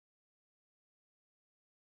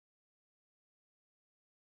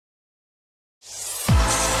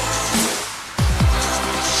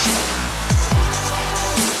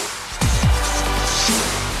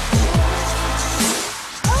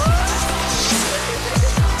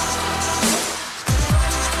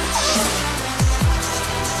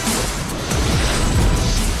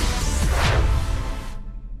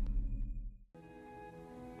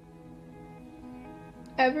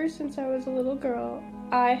Ever since I was a little girl,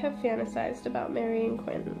 I have fantasized about marrying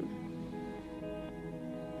Quentin.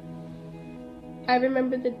 I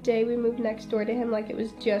remember the day we moved next door to him like it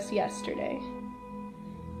was just yesterday.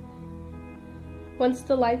 Once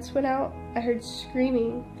the lights went out, I heard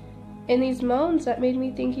screaming and these moans that made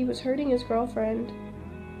me think he was hurting his girlfriend.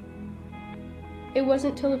 It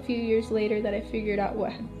wasn't till a few years later that I figured out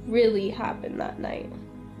what had really happened that night.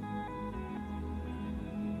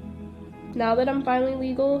 Now that I'm finally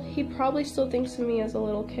legal, he probably still thinks of me as a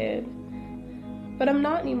little kid. But I'm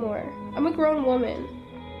not anymore. I'm a grown woman.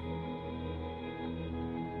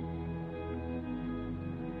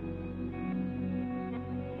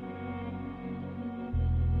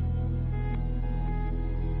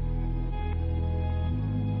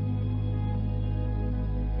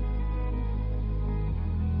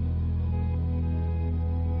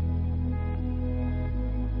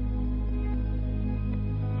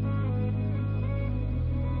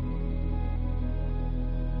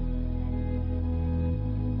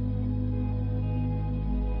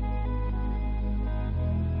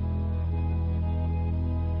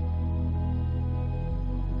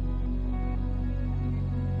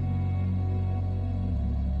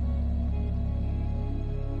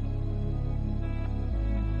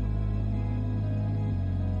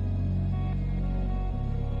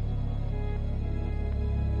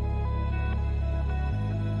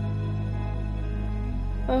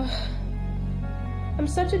 Ugh. I'm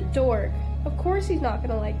such a dork. Of course he's not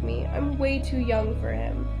gonna like me. I'm way too young for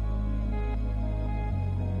him.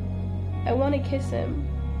 I want to kiss him,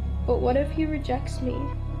 but what if he rejects me?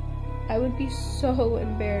 I would be so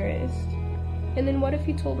embarrassed. And then what if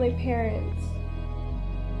he told my parents?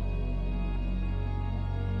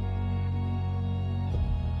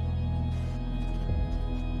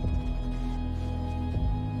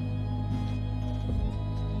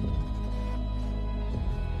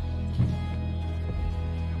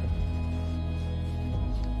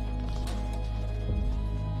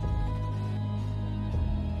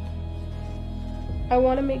 I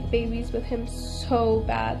want to make babies with him so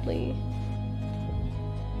badly.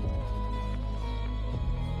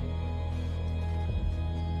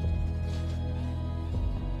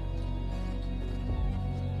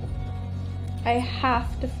 I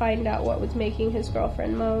have to find out what was making his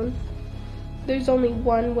girlfriend moan. There's only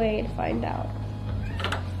one way to find out.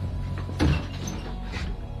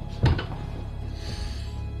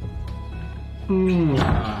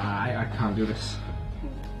 I can't do this.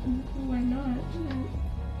 Why not?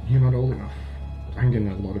 You're not old enough. I'm getting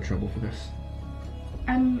in a lot of trouble for this.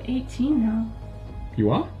 I'm 18 now. You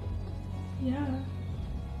are? Yeah.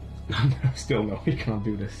 Still no, you can't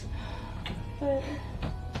do this. But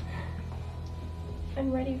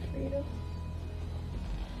I'm ready for you.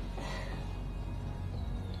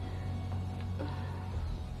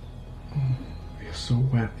 You're so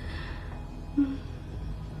wet.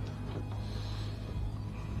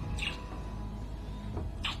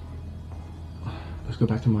 Let's go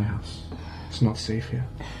back to my house. It's not safe here.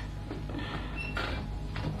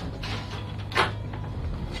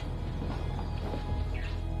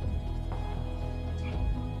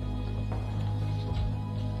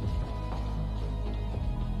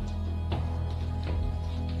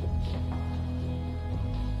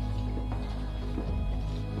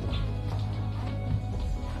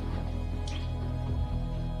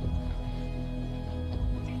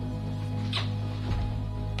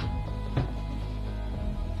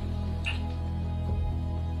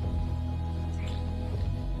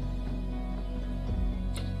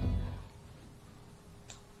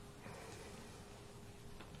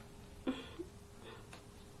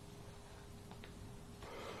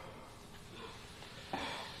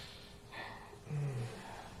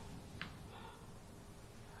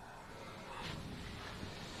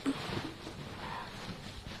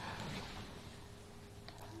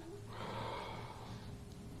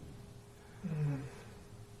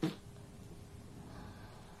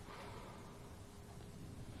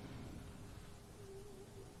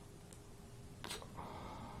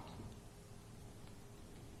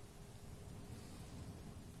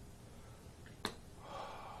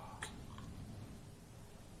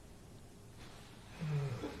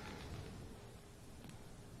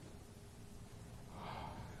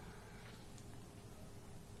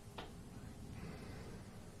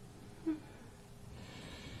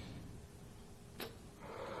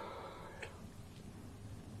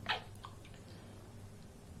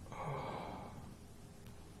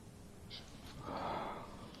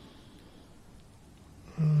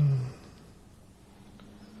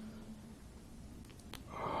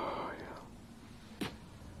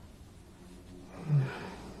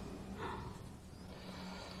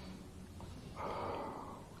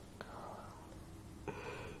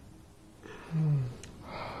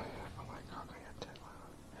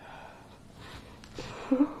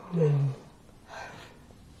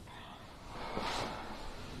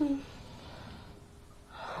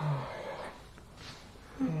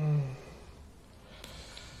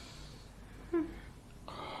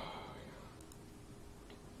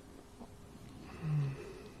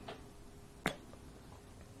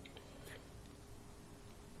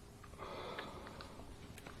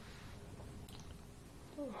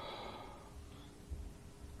 You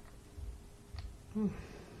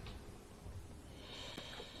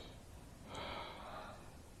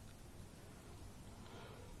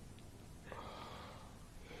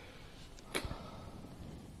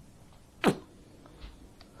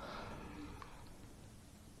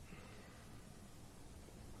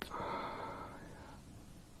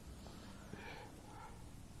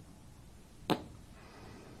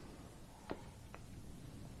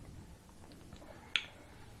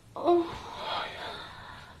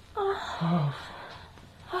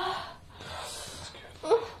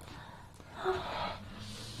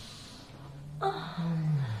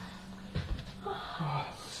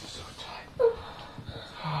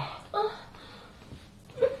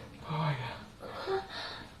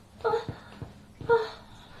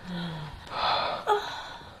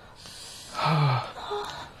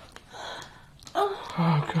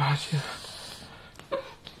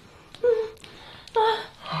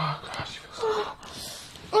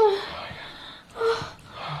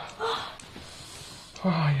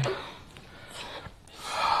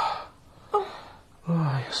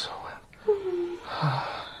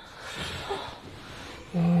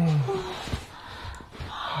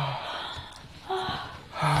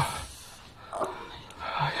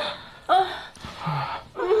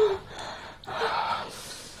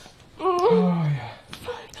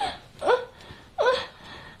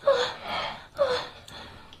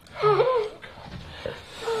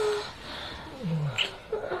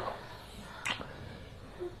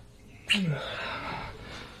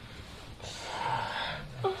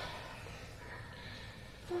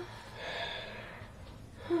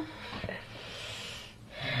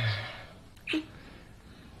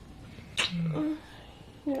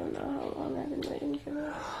don't know how long I've been waiting for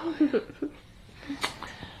this.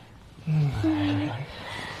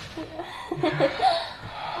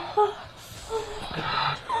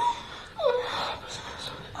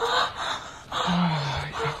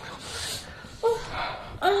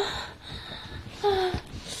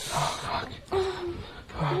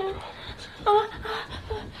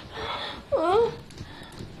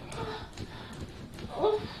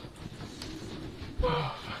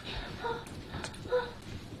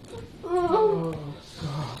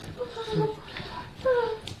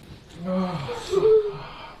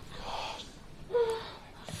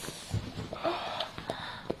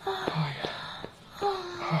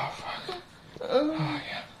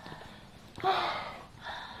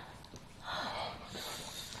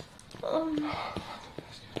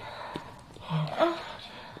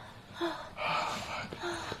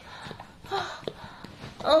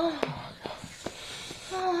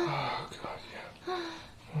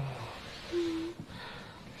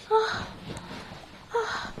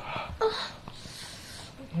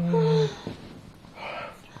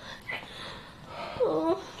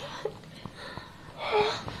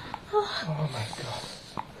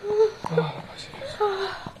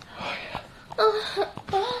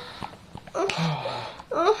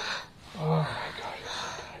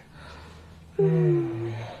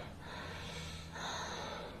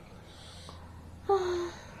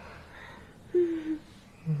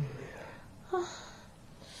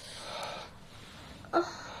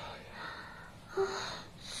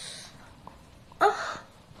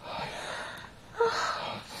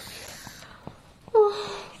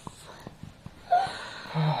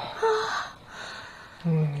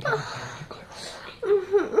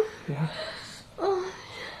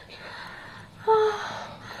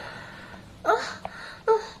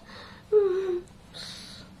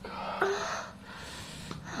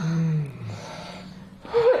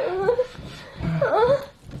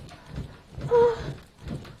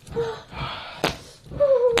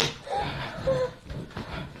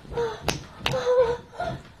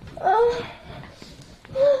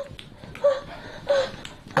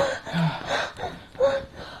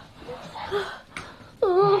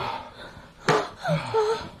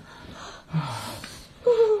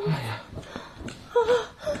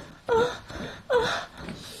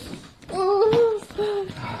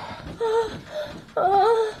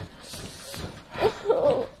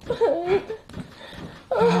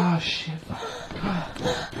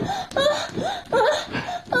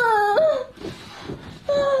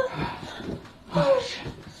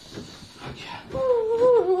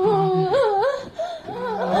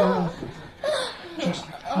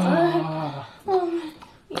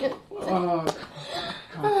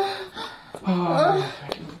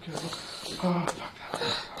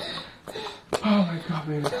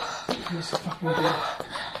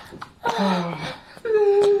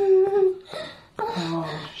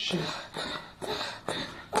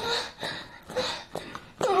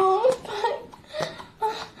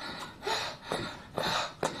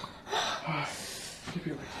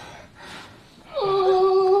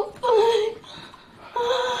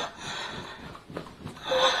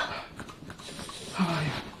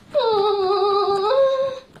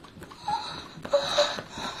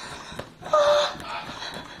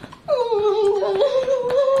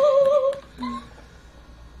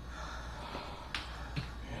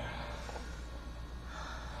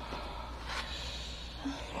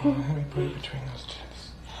 Let me put it between those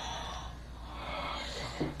chins.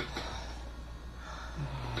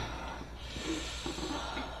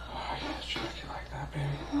 Oh, yeah, jerk it like that,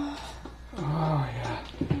 baby. Oh, yeah.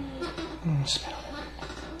 Smell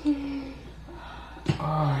it.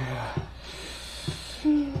 Oh, yeah.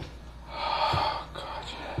 Oh, God,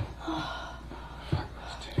 yeah. Fuck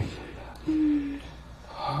those titties like that.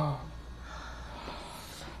 Oh.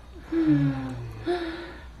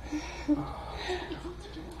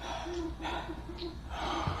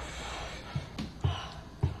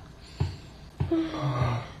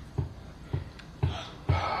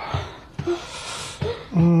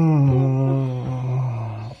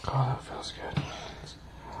 God, that feels good.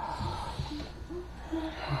 Oh,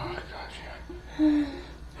 God, yeah.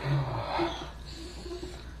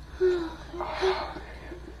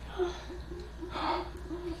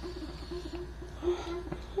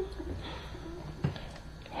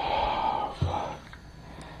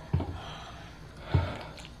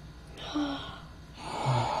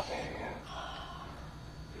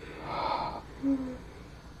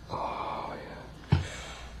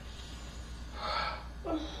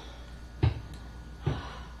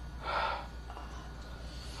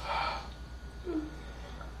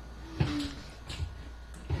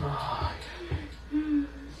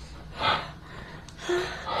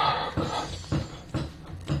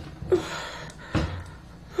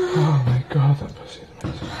 Oh my God, that pussy is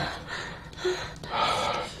amazing.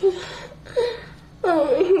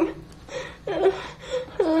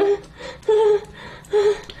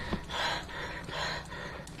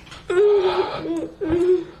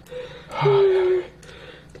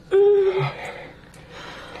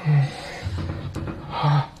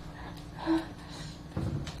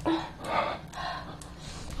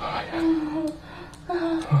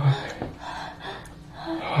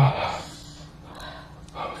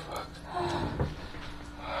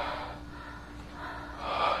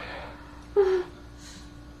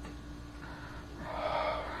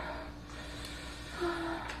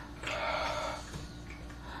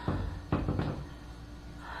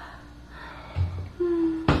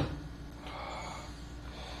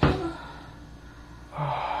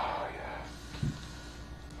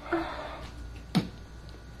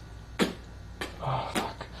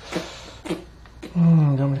 Do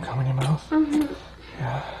you want me to come in your mouth? Mm-hmm.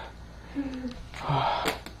 Yeah. Oh.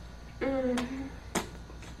 Mm-hmm.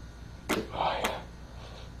 Oh, yeah.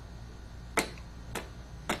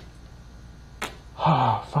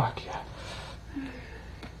 Oh, fuck yeah.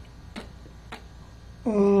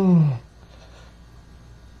 Mm.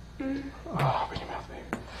 Oh, open your mouth, baby.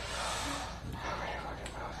 Open your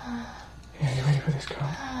fucking mouth. Yeah, you ready for this, girl?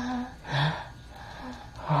 Yeah?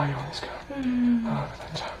 Oh, you want this, girl? Oh, open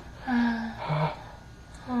that tongue.